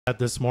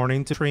This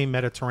morning to Tree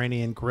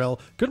Mediterranean Grill.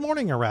 Good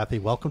morning,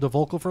 Arathy. Welcome to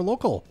Vocal for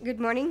Local. Good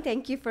morning.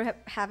 Thank you for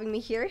having me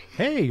here.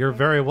 Hey, you're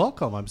very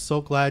welcome. I'm so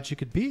glad you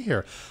could be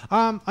here.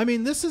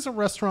 This is a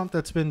restaurant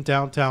that's been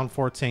downtown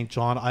Fort St.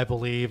 John, I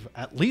believe,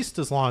 at least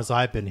as long as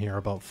I've been here,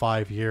 about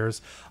 5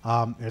 years.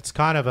 It's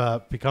kind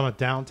of become a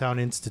downtown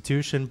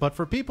institution, but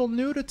for people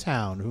new to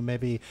town who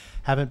maybe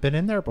haven't been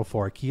in there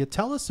before, can you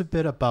tell us a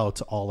bit about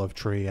Olive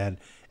Tree and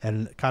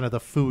kind of the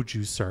food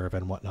you serve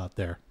and whatnot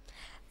there?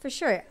 For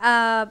sure.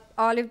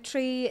 Olive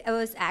Tree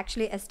was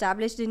actually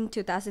established in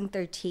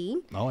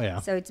 2013. Oh, yeah.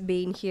 So it's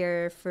been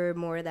here for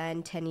more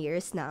than 10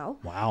 years now.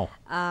 Wow.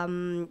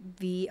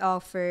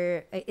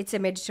 It's a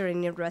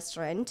Mediterranean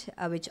restaurant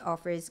which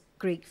offers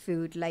Greek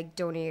food like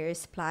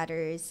donairs,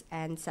 platters,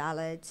 and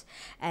salads,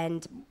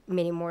 and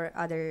many more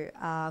other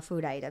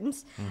food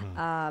items.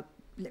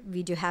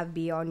 We do have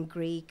beyond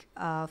Greek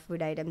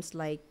food items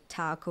like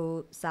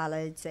taco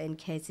salads and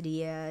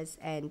quesadillas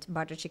and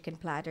butter chicken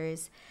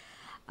platters.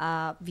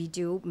 We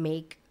do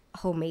make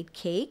homemade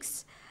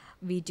cakes.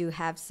 We do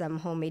have some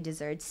homemade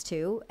desserts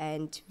too,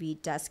 and we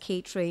does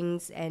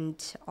caterings,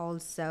 and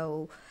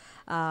also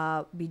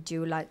we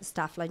do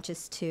staff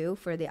lunches too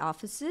for the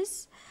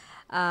offices.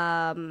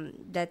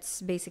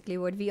 That's basically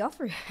what we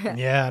offer.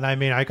 Yeah, and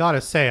I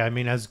gotta say,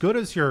 as good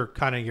as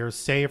your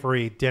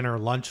savory dinner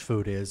lunch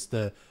food is,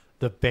 the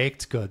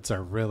baked goods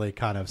are really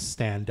kind of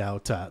stand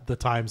out the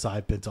times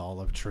I've been to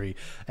Olive Tree.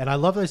 And I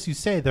love, as you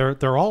say,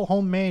 they're all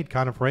homemade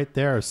kind of right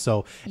there.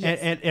 So, Yes.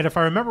 and if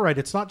I remember right,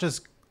 it's not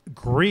just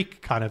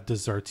Greek kind of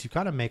desserts. You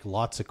kind of make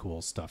lots of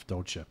cool stuff,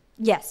 don't you?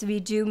 Yes, we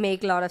do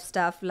make a lot of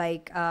stuff.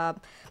 Like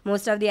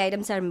most of the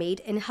items are made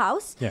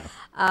in-house.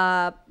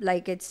 Yeah.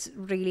 Like it's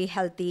really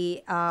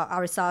healthy.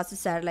 Our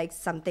sauces are like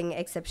something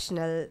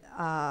exceptional.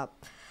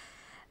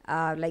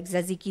 Like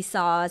tzatziki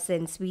sauce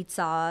and sweet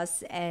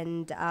sauce,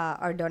 and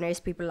our donors,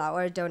 people love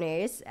our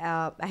donors.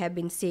 I have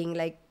been seeing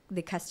like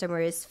the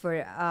customers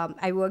for,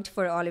 I worked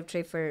for Olive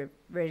Tree for a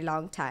very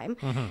long time,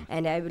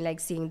 and I've been like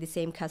seeing the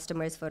same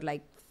customers for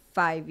like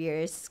 5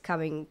 years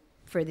coming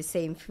for the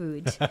same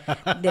food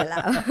they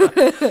love.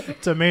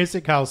 It's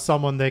amazing how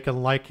someone they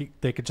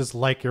could just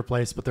like your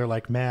place, but they're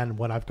like, man,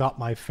 when I've got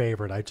my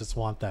favorite, I just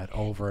want that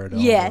over and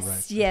over. Yes,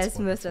 Right? yes,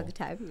 most of the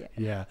time.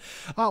 Yeah.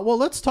 Well,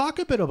 let's talk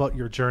a bit about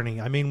your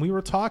journey. We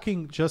were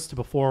talking just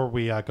before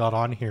we got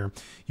on here.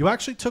 You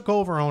actually took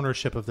over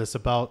ownership of this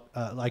about,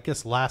 I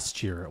guess,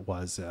 last year it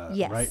was,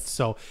 Yes. right?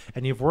 So,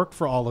 and you've worked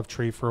for Olive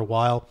Tree for a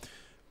while.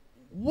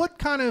 What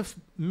kind of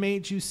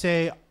made you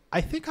say, I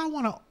think I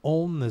want to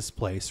own this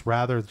place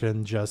rather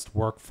than just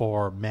work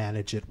for,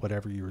 manage it,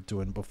 whatever you were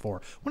doing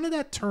before? When did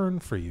that turn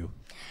for you?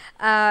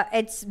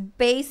 It's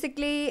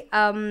basically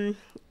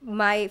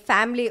my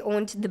family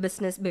owned the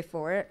business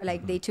before.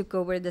 Like they took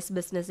over this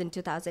business in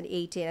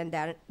 2018, and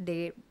then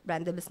they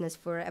ran the business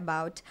for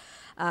about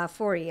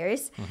 4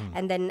 years.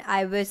 And then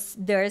I was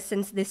there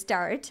since the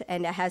start,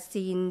 and I have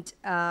seen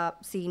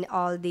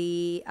all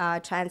the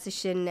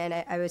transition, and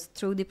I was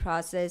through the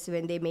process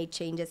when they made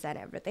changes and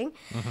everything.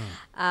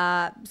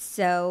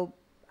 So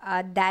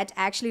that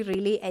actually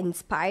really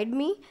inspired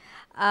me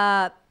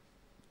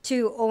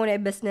to own a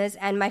business,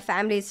 and my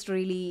family is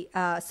really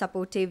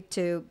supportive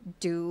to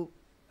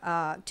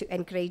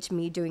encourage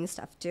me doing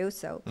stuff too.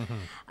 So,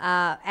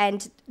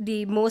 and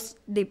the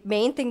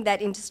main thing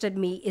that interested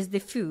me is the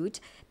food.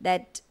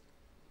 That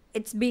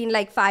it's been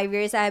like 5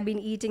 years I have been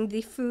eating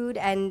the food,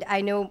 and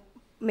I know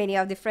many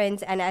of the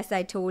friends, and as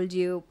I told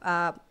you,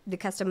 the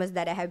customers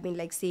that I have been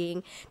like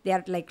seeing, they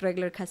are like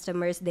regular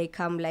customers. They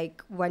come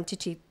like 1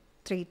 to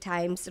 3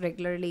 times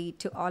regularly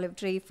to Olive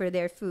Tree for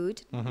their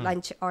food,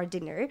 lunch or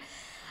dinner.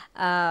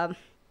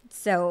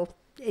 So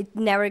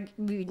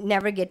we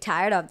never get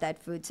tired of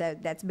that food. So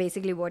that's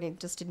basically what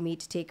interested me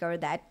to take over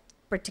that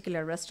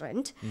particular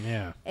restaurant.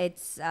 Yeah.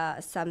 It's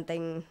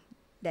something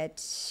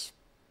that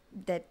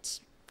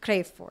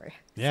crave for.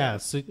 Yeah,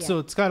 so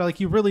it's kind of like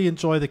you really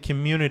enjoy the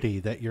community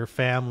that your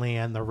family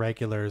and the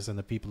regulars and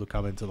the people who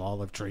come into the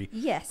Olive Tree,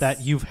 Yes, that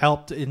you've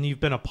helped and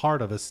you've been a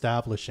part of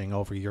establishing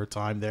over your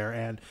time there,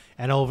 and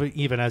over,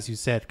 even as you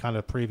said, kind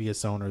of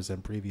previous owners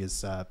and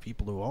previous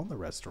people who own the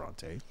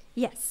restaurant, eh?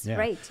 Yes, Yeah.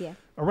 right, yeah.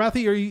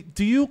 Arathy,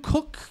 do you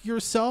cook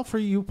yourself? Are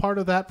you part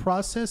of that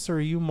process, or are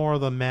you more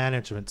the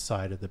management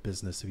side of the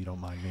business, if you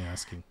don't mind me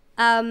asking?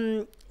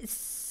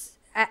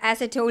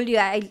 As I told you,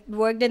 I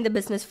worked in the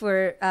business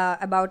for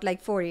about like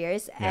 4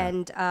 years. Yeah.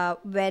 And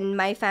when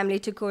my family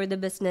took over the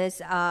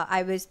business,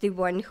 I was the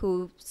one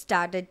who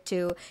started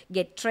to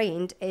get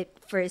trained I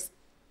was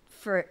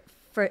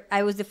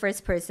the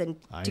first person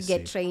I to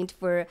get see. trained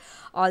for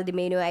all the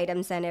menu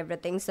items and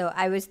everything. So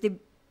I was the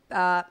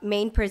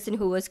main person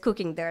who was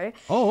cooking there.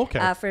 Oh,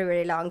 okay. For a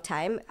very long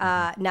time.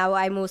 Now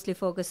I mostly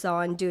focus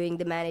on doing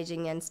the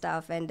managing and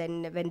stuff, and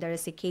then when there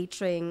is a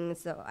catering,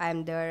 so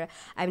I'm the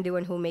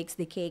one who makes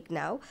the cake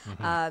now.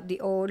 The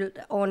old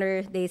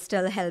owner, they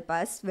still help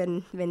us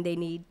when they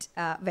need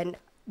when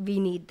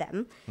we need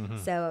them.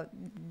 So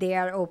they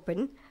are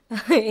open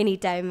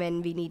anytime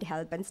when we need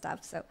help and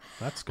stuff. So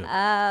That's good.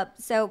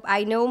 so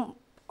I know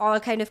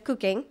all kind of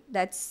cooking.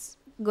 That's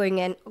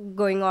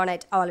going on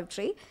at Olive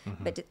Tree,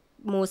 but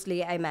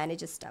mostly I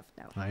manage stuff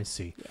now. I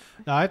see.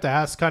 Now I have to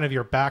ask kind of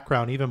your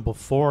background even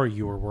before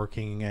you were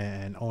working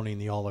and owning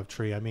the Olive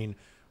Tree. I mean,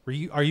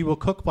 are you a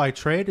cook by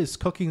trade? Is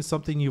cooking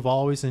something you've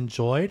always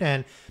enjoyed?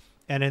 And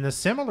in a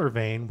similar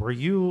vein, were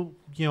you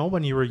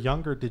when you were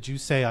younger, did you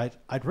say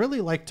I'd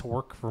really like to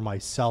work for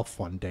myself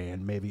one day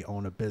and maybe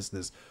own a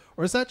business?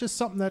 Or is that just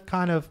something that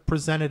kind of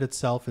presented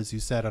itself, as you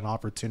said, an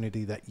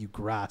opportunity that you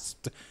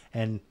grasped,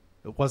 and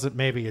it wasn't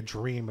maybe a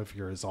dream of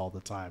yours all the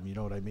time? You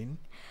know what I mean?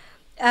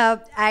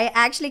 I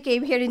actually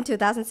came here in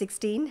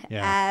 2016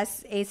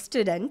 as a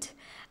student.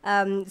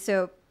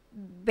 So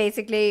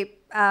basically,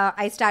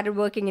 I started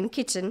working in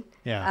kitchen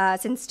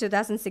since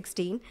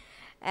 2016.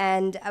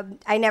 And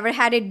I never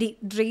had a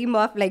dream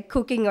of like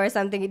cooking or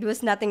something. It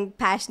was nothing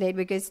passionate,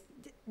 because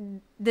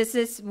this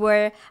is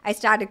where I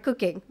started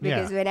cooking.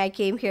 Because when I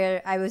came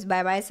here, I was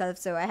by myself,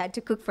 so I had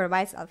to cook for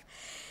myself.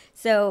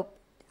 So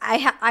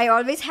I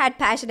always had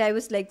passion. I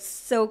was like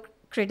so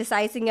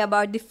criticizing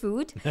about the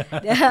food.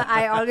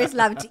 I always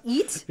loved to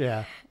eat.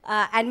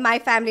 And my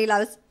family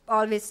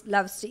always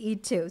loves to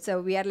eat too. So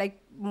we are like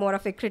more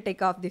of a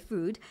critic of the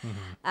food.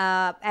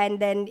 And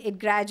then it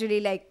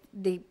gradually, like,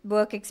 the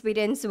work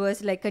experience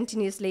was like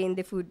continuously in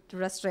the food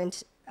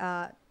restaurant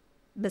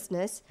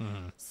business.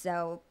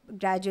 So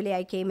gradually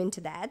I came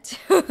into that.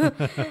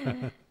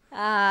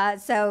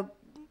 So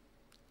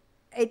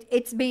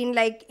it's been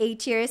like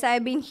 8 years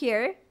I've been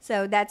here.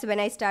 So that's when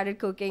I started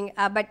cooking.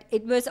 But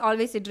it was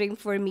always a dream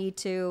for me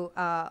to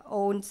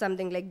own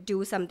something, like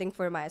do something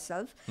for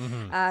myself,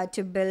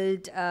 to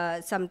build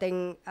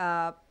something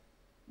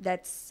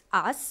that's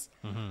us,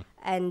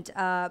 and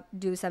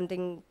do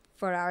something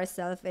for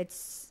ourselves.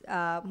 It's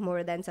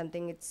more than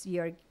something. It's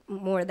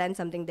more than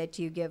something that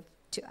you give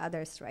to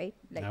others, right?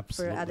 Like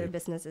Absolutely. For other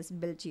businesses,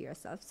 build to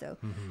yourself. So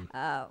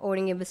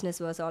owning a business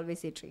was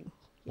always a dream.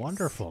 Yes.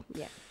 Wonderful.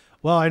 Yeah.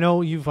 Well, I know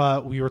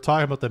we were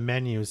talking about the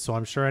menus, so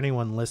I'm sure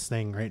anyone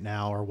listening right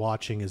now or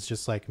watching is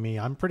just like me.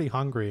 I'm pretty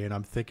hungry, and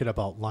I'm thinking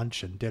about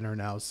lunch and dinner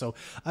now. So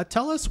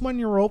tell us when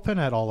you're open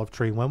at Olive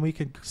Tree, when we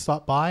can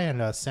stop by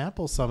and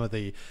sample some of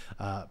the,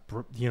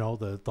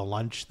 the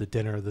lunch, the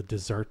dinner, the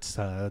desserts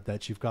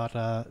that you've got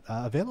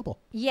available.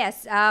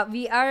 Yes,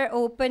 we are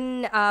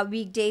open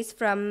weekdays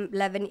from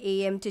 11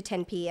 a.m. to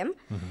 10 p.m.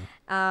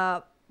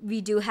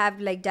 We do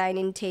have like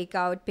dine-in,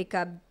 takeout,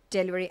 pickup,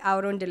 delivery,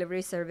 our own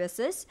delivery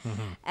services,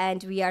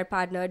 and we are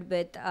partnered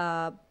with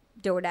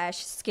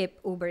DoorDash, Skip,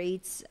 Uber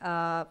Eats,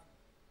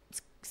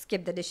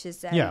 Skip the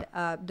Dishes, and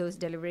those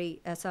delivery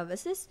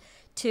services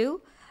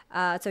too.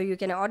 So you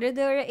can order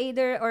there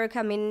either, or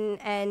come in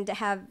and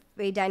have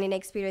a dining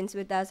experience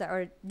with us,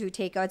 or do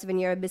takeouts when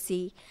you're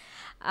busy.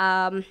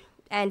 And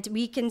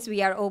weekends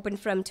we are open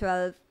from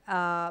 12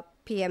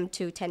 p.m.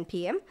 to 10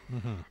 p.m.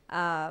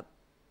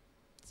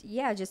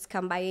 Just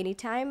come by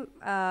anytime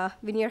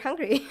when you're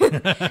hungry.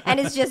 And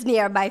it's just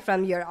nearby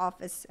from your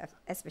office,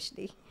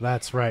 especially.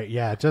 That's right.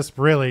 Yeah, just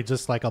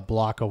like a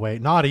block away.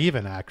 Not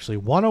even, actually.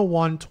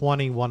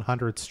 10120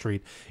 100th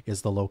Street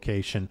is the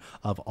location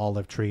of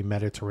Olive Tree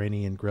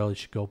Mediterranean Grill. You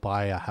should go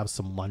by, have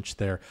some lunch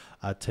there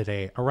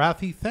today.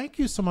 Arathy, thank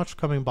you so much for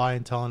coming by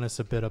and telling us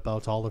a bit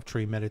about Olive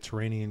Tree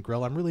Mediterranean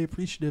Grill. I'm really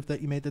appreciative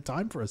that you made the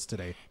time for us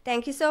today.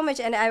 Thank you so much.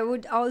 And I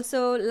would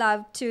also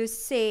love to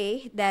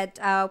say that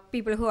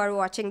people who are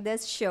watching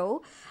this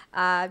show,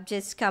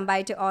 just come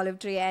by to Olive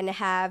Tree and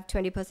have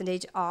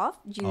 20% off.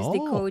 Use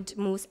the code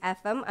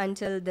MooseFM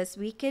until this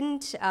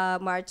weekend,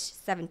 March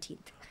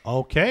 17th.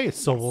 Okay,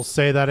 so we'll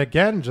say that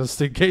again, just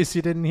in case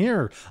you didn't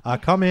hear.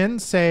 Come in,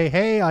 say,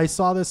 hey, I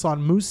saw this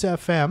on Moose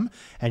FM,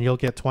 and you'll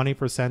get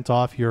 20%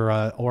 off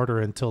your order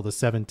until the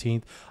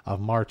 17th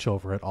of March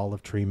over at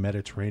Olive Tree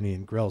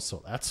Mediterranean Grill.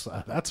 So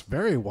that's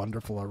very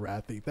wonderful,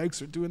 Arathy. Thanks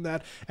for doing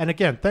that. And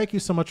again, thank you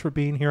so much for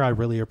being here. I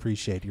really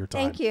appreciate your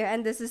time. Thank you.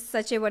 And this is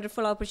such a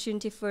wonderful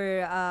opportunity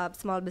for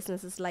small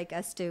businesses like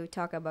us to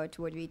talk about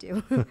what we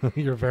do.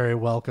 You're very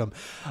welcome.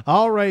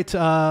 All right.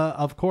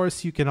 Of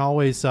course, you can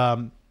always...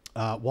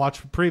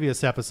 watch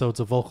previous episodes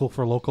of Vocal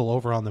for Local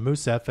over on the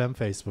Moose FM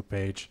Facebook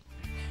page.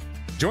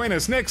 Join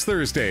us next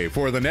Thursday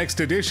for the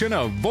next edition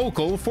of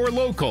Vocal for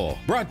Local,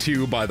 brought to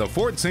you by the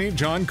Fort St.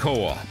 John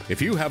Co-op.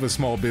 If you have a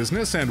small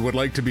business and would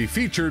like to be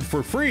featured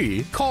for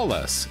free, call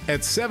us at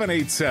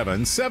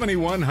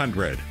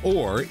 787-7100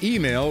 or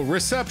email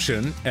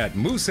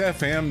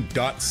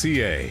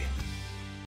reception@moosefm.ca.